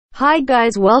Hi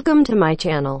guys, welcome to my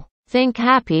channel. Think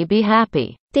happy, be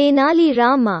happy. Tenali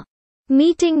Rama.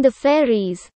 Meeting the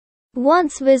fairies.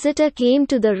 Once visitor came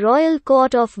to the royal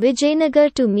court of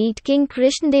Vijayanagar to meet King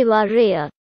Krishnadeva.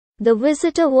 The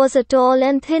visitor was a tall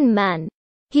and thin man.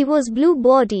 He was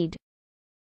blue-bodied.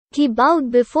 He bowed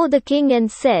before the king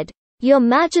and said, "Your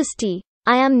Majesty,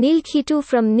 I am Nilkhitu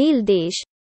from Nildesh.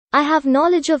 I have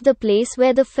knowledge of the place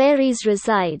where the fairies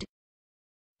reside.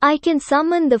 I can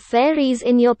summon the fairies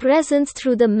in your presence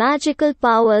through the magical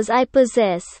powers I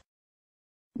possess."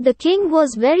 The king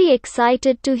was very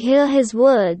excited to hear his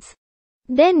words.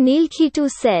 Then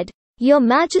Nilkhitu said, "Your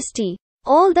Majesty,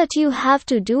 all that you have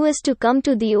to do is to come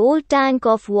to the old tank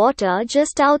of water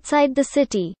just outside the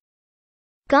city.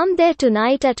 Come there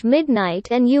tonight at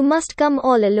midnight and you must come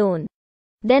all alone.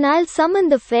 Then I'll summon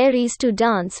the fairies to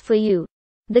dance for you."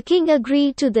 The king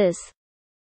agreed to this.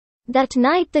 That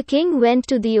night the king went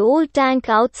to the old tank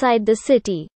outside the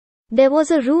city. There was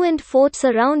a ruined fort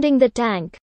surrounding the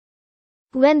tank.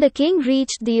 When the king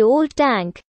reached the old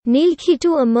tank,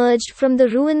 Nilkhitu emerged from the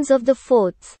ruins of the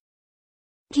forts.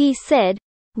 He said,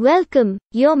 "Welcome,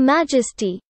 Your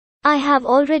Majesty. I have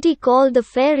already called the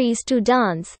fairies to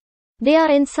dance. They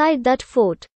are inside that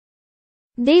fort.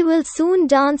 They will soon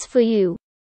dance for you."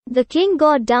 The king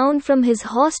got down from his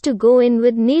horse to go in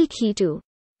with Nilkhitu.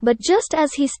 But just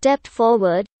as he stepped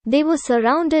forward, they were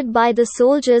surrounded by the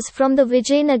soldiers from the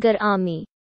Vijayanagar army.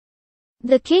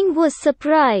 The king was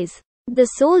surprised. The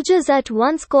soldiers at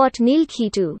once caught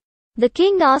Nilkhitu. The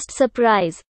king asked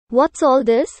surprised, "What's all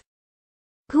this?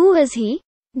 Who is he?"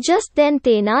 Just then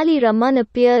Tenali Raman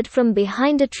appeared from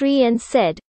behind a tree and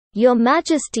said, "Your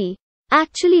Majesty,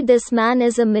 actually this man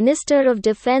is a minister of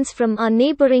defense from our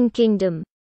neighboring kingdom.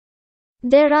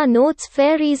 There are no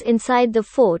fairies inside the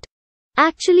fort.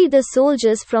 Actually the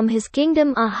soldiers from his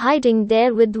kingdom are hiding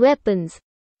there with weapons.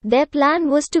 Their plan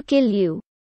was to kill you.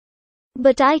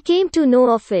 But I came to know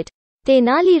of it.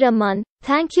 Tenali Raman,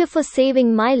 thank you for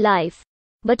saving my life.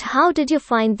 But how did you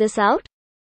find this out?"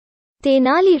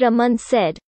 Tenali Raman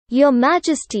said, "Your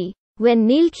Majesty, when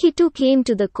Nilkhitu came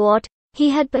to the court, he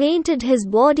had painted his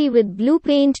body with blue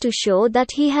paint to show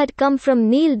that he had come from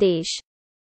Nildesh.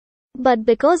 But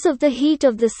because of the heat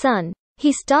of the sun,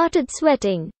 he started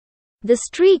sweating. The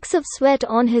streaks of sweat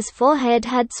on his forehead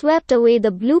had swept away the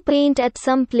blue paint at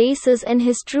some places and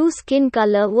his true skin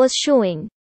color was showing.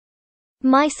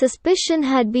 My suspicion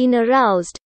had been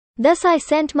aroused. Thus I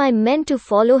sent my men to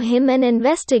follow him and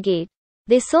investigate.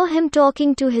 They saw him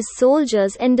talking to his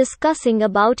soldiers and discussing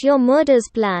about your murder's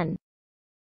plan."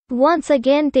 Once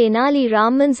again Tenali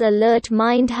Raman's alert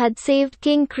mind had saved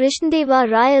King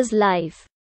Krishnadeva-Raya's life.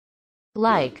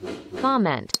 Like,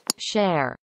 comment,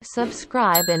 share,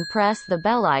 subscribe and press the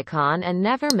bell icon and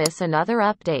never miss another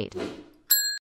update.